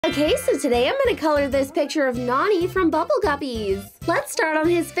Okay, so today I'm going to color this picture of Nonny from Bubble Guppies. Let's start on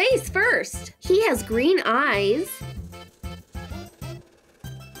his face first. He has green eyes.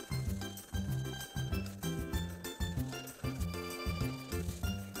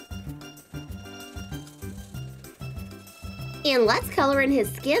 And let's color in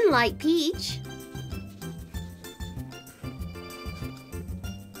his skin light peach.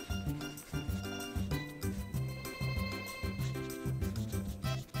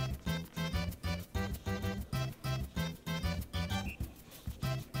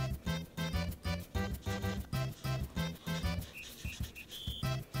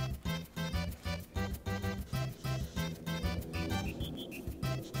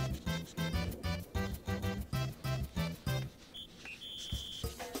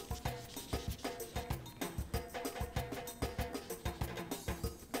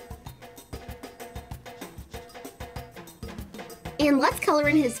 And let's color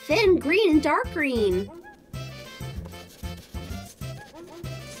in his fin green and dark green.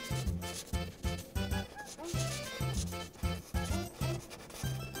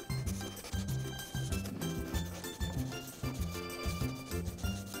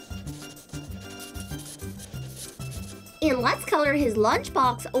 And let's color his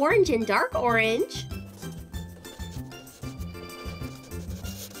lunchbox orange and dark orange.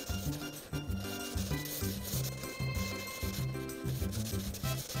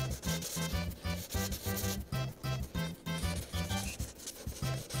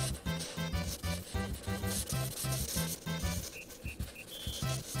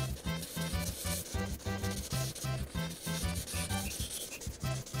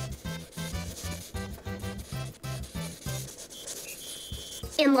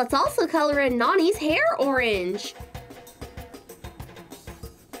 And let's also color in Nonny's hair orange.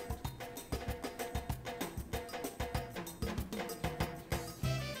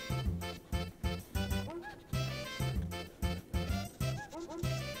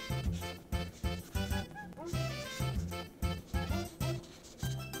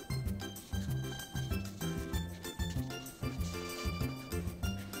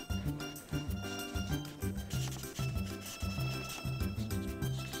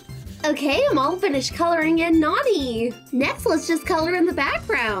 Okay, I'm all finished coloring in Nonny. Next, let's just color in the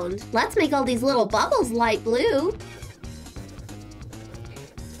background. Let's make all these little bubbles light blue.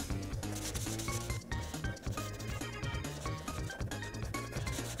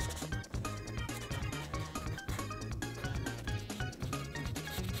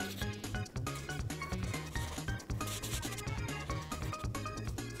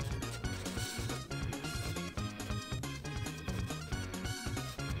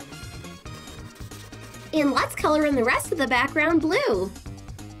 And let's color in the rest of the background blue.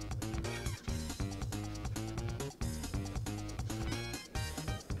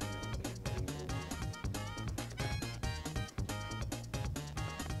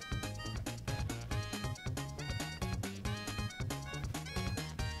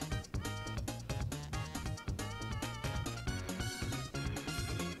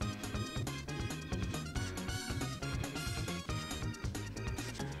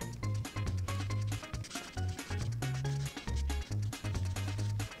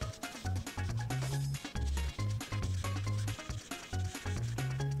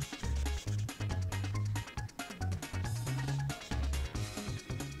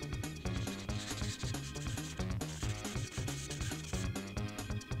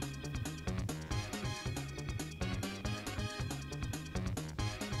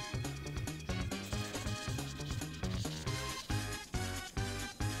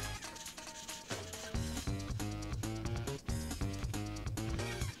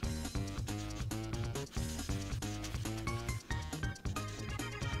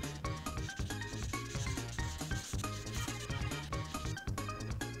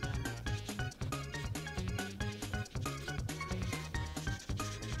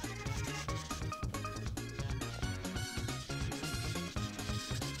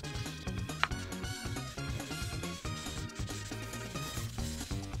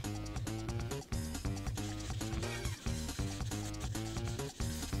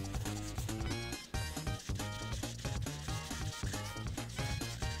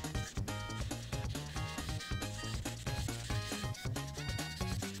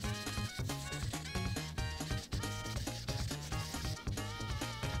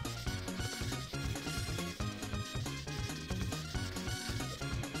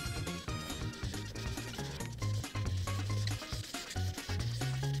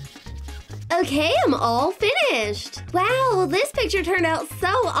 Okay, I'm all finished. Wow, this picture turned out so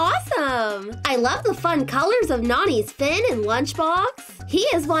awesome. I love the fun colors of Nonny's fin and lunchbox. He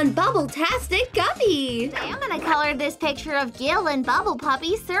is one bubble-tastic guppy! Today I'm gonna color this picture of Gil and Bubble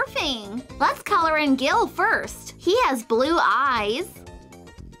Puppy surfing. Let's color in Gil first. He has blue eyes.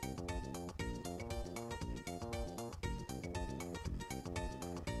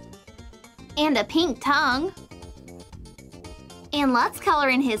 And a pink tongue. And let's color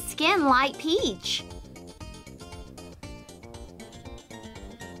in his skin light peach.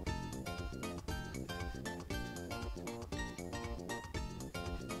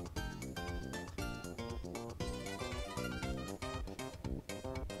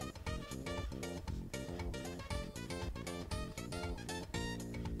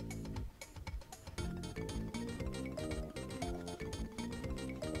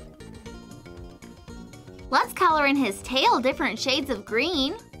 Let's color in his tail different shades of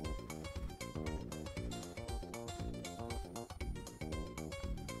green.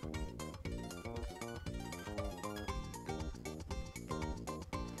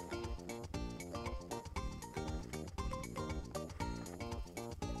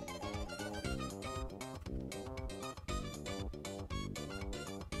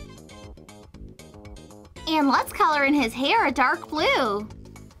 And let's color in his hair a dark blue.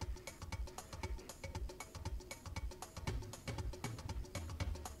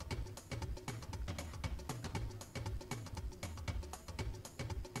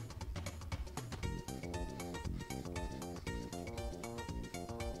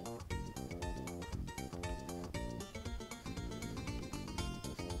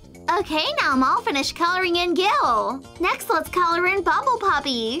 Okay, now I'm all finished coloring in Gil. Next, let's color in Bubble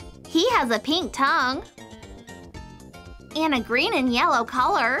Puppy. He has a pink tongue and a green and yellow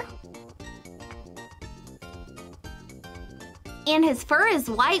color. And his fur is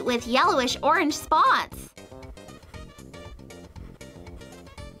white with yellowish orange spots.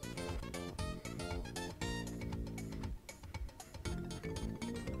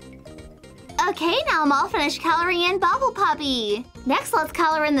 Okay, now I'm all finished coloring in Bubble Puppy. Next, let's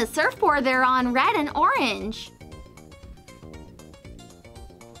color in the surfboard they're on red and orange.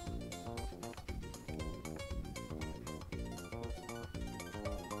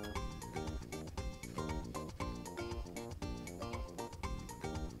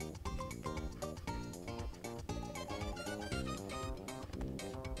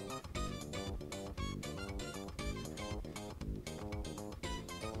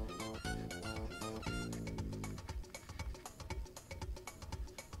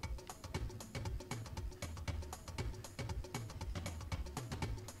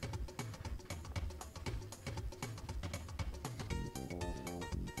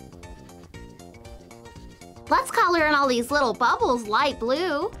 Let's color in all these little bubbles light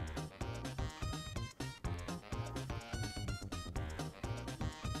blue.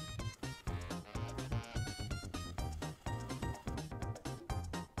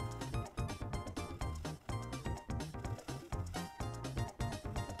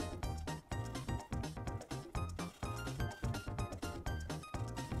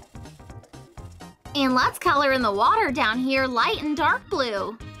 And let's color in the water down here light and dark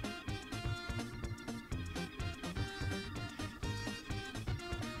blue.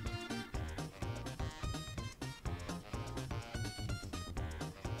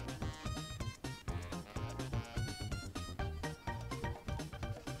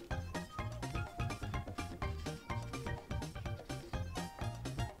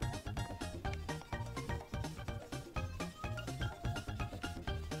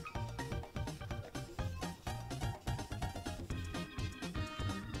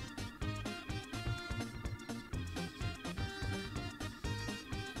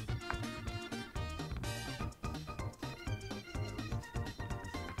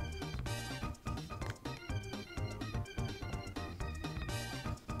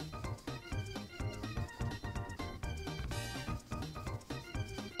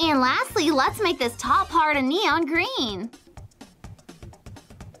 And lastly, let's make this top part a neon green.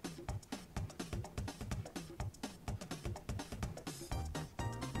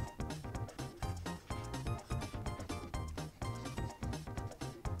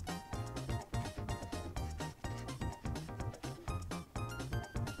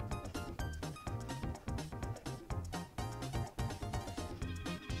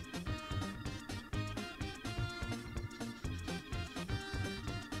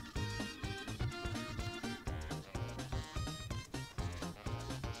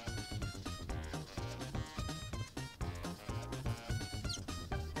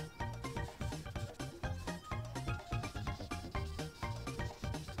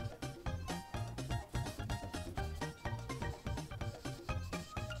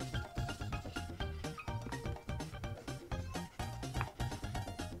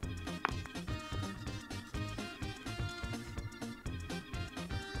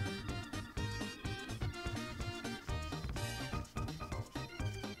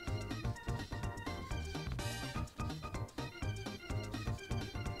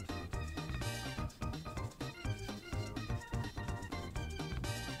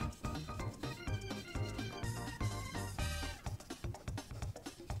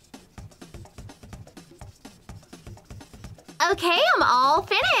 Okay, I'm all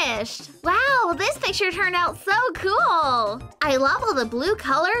finished. Wow, this picture turned out so cool. I love all the blue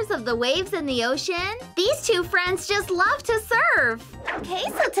colors of the waves in the ocean. These two friends just love to surf. Okay,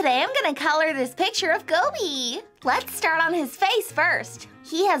 so today I'm gonna color this picture of Goby. Let's start on his face first.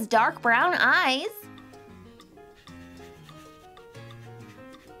 He has dark brown eyes.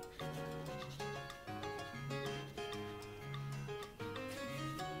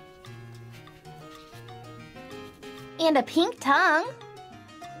 And a pink tongue.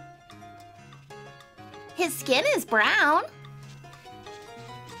 His skin is brown.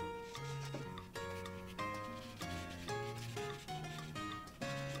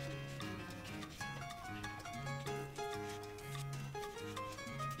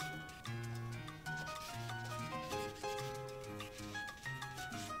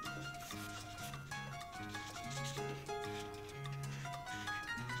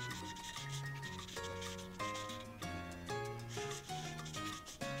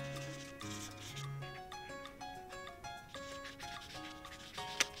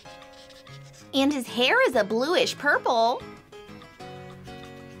 And his hair is a bluish purple.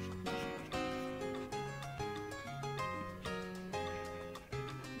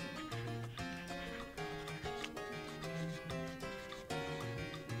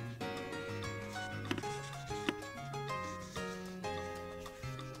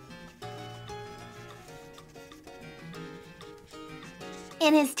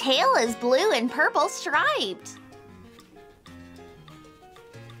 And his tail is blue and purple striped.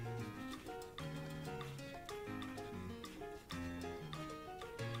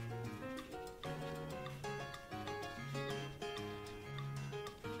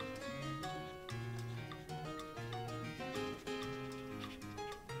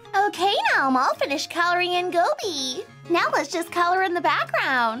 Okay, now I'm all finished coloring in Goby. Now let's just color in the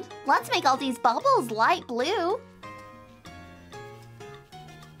background. Let's make all these bubbles light blue.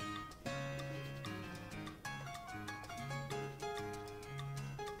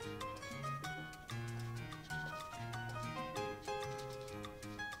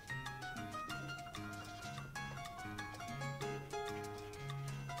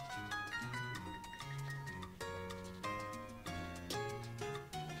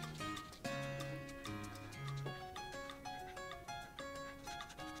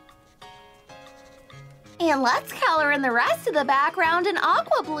 And let's color in the rest of the background in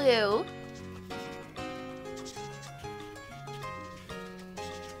aqua blue.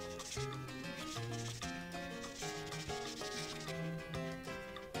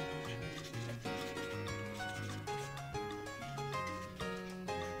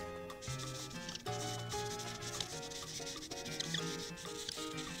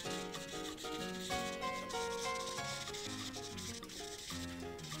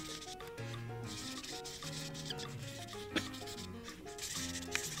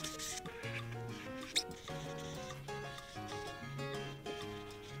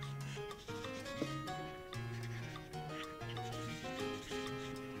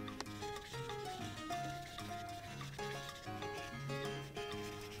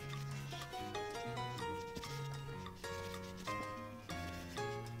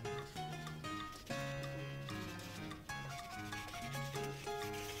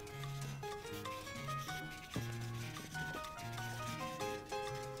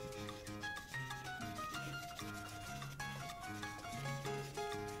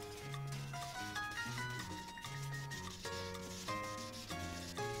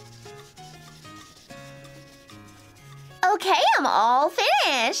 Okay, I'm all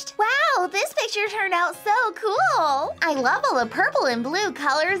finished. Wow, this picture turned out so cool. I love all the purple and blue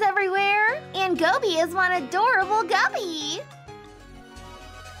colors everywhere. And Goby is one adorable guppy.